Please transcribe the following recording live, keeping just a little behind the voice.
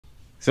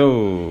So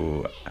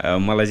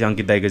मलाई चाहिँ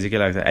अंकित दाइको चाहिँ के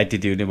लाग्छ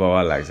एटिट्युड नै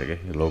बवाल लाग्छ के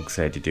looks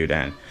attitude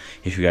and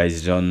if you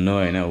guys don't know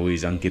हैन हु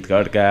इज अंकित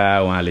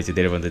खड्का उहाँले चाहिँ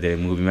धेरैभन्दा धेरै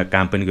मुभीमा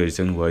काम पनि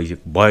गरिसक्नु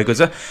भएको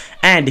छ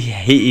and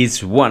he is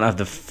one of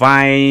the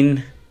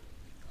fine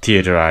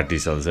theatre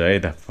artist also है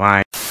त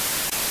फाइन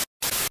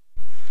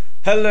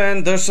हेलो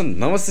एन्ड दर्शन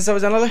नमस्ते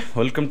सबैजनालाई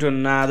welcome to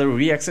another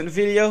reaction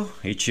video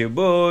it's your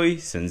boy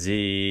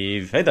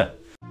Sanjeev है त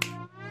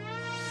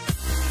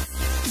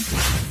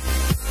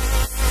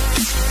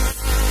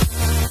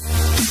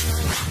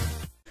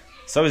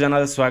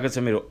सबैजनालाई स्वागत छ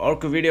मेरो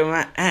अर्को भिडियोमा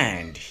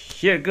and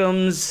here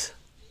comes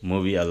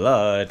movie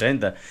alert है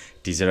त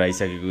टिजर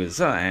आइसकेको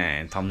छ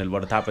एन्ड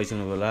थम्बनेलबाट थाहा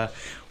पाइसक्नु होला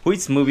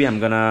व्हिच मुभी आम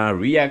गना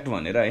रियाक्ट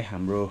भनेर है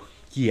हाम्रो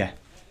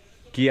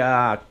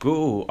कियाको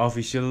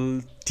अफिसियल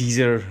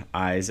टिजर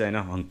आएछ हैन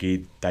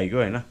अंकित दाइको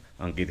हैन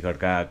अंकित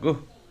खड्काको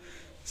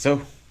so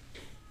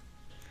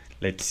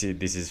let's see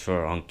this is for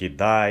अंकित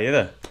दाइ है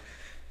त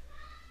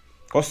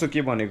कस्तो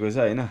के भनेको छ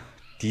हैन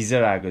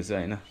टिजर आएको छ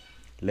हैन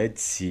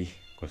लेट्स सी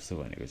कस्तो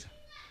भनेको छ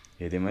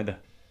हेर्दैम है त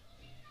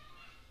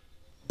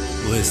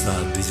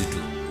OSR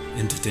Digital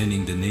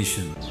entertaining the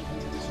nation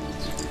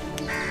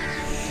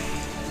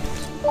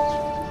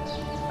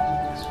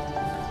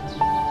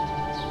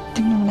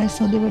तिमीलाई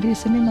सधैँभरि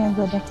यसरी नै माया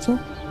गरिराख्छौ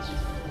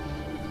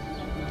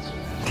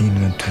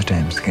दिनमा 2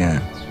 टाइम्स क्या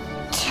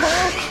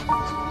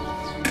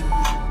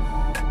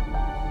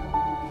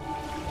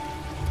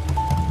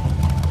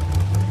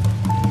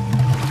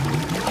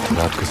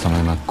रातको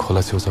समयमा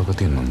खोला छेउछाउ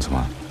कति हुनुहुन्छ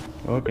उहाँ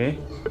ओके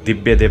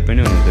दिव्यदेव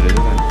पनि हुनुहुँदो रहेछ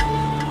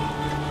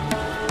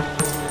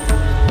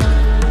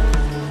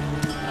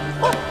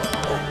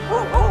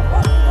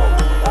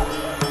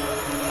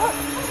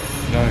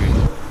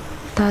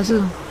दाजु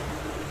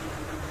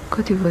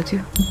कति बज्यो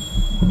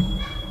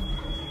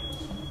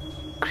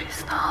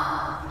कृष्ण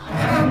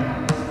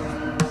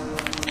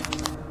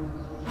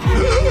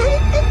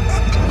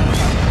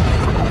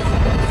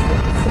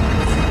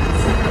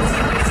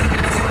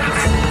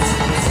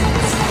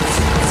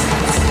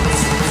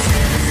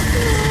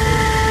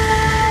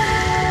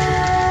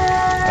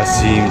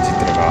असीम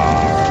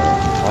चित्रकार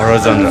हरर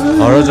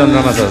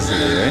जनरमा छ जस्तो है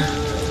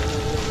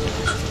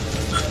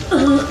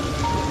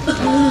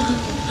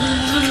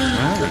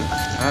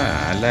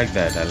I like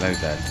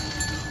that.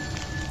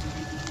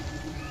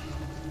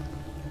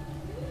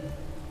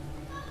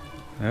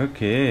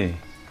 Okay.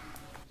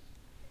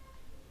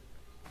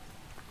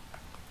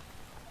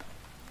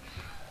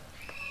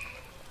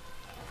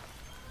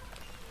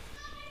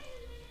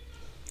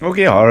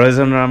 Okay, horror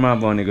genre-मा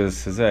बनेको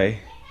जस्तो छ है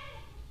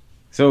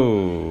सो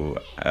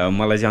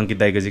मलाई चाहिँ अंकित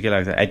दाइको चाहिँ के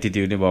लाग्छ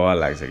एटिट्युड नै बवाल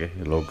लाग्छ के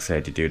looks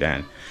attitude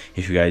and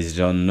if you guys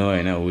don't know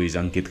हैन हु इज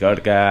अंकित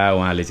खड्का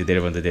उहाँले चाहिँ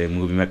धेरैभन्दा धेरै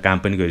मुभीमा काम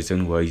पनि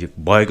गरिसक्नु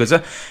भएको छ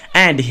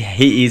and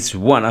he is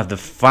one of the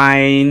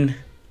fine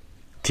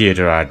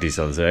theatre artist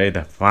also है त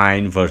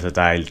fine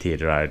versatile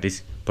theatre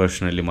artist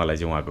personally मलाई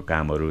चाहिँ उहाँको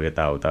कामहरू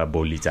यताउता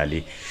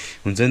बोलीचाली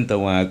हुन्छ नि त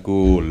उहाँको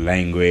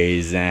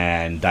ल्याङ्ग्वेज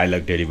एन्ड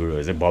डायलग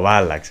डेलिभरीहरू चाहिँ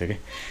बवाल लाग्छ के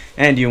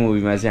एन्ड यो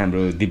मुभीमा चाहिँ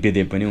हाम्रो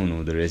दिव्यदेव पनि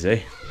हुनुहुँदो रहेछ है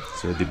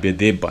सो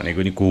दिव्यदेव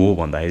भनेको नि को हो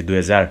भन्दाखेरि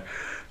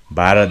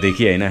 2012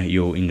 देखि हैन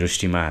यो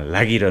इन्डस्ट्रीमा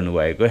लागिरहनु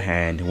भएको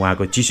एन्ड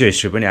उहाँको चिसो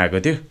हिस्ट्री पनि आएको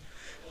थियो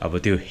अब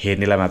त्यो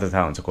हेर्नेलाई मात्र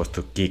थाहा हुन्छ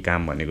कस्तो के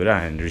काम भनेको र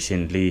एन्ड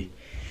रिसेन्टली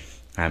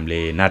हामीले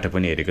नाटक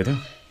पनि हेरेको थियौँ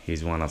he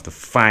is one of the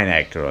fine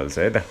actor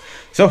also है त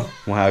सो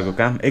उहाँको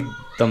काम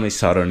एकदमै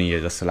सराहनीय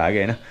जस्तो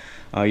लाग्यो हैन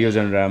यो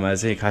जनरामा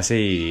चाहिँ खासै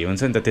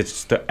हुन्छ नि त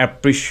त्यस्तो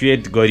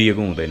एप्रिसिएट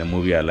गरिएको हुँदैन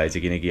मुभीहरूलाई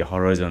चाहिँ किनकि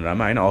हरर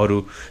जनरामा हैन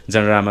अरू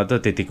जनरामा त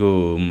त्यतिको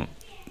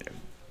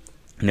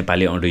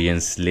नेपाली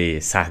अडियन्सले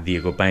साथ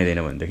दिएको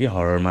पाइँदैन भनेदेखि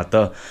हररमा त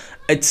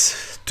इट्स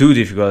टु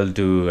डिफिकल्ट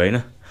टु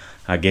हैन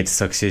get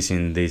success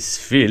in this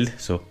filled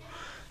so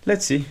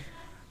let's see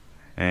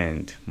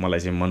and मलाई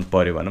चाहिँ मन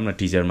पर्यो भनौँ न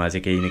टिजरमा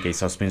चाहिँ केही न केही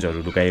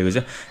सस्पेन्सहरू लुकाएको छ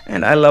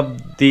and I love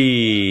the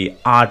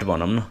art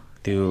भनौँ न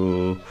त्यो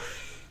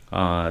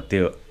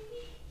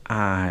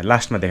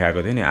लास्टमा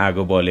देखाएको थियो नि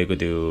आगो बलेको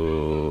त्यो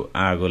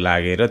आगो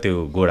लागेर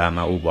त्यो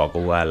गोडामा उ भएको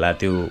वाला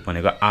त्यो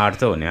भनेको आर्ट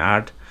त हो नि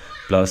आर्ट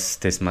प्लस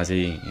त्यसमा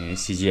चाहिँ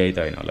सिजिआई त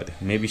हैन होला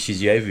त्यो मेबी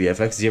सिजिआई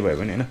भिएफएक्स जे भयो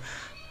पनि हैन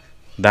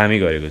दामी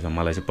गरेको छ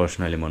मलाई चाहिँ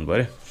पर्सनली मन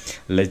पर्यो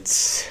लेट्स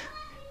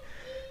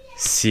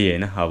सी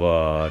हैन अब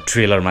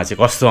ट्रेलरमा चाहिँ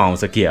कस्तो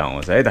आउँछ के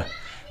आउँछ है त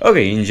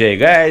okay enjoy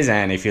guys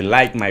and if you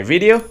like my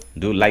video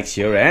do like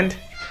share and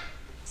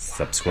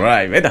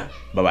subscribe है त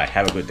bye bye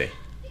have a good day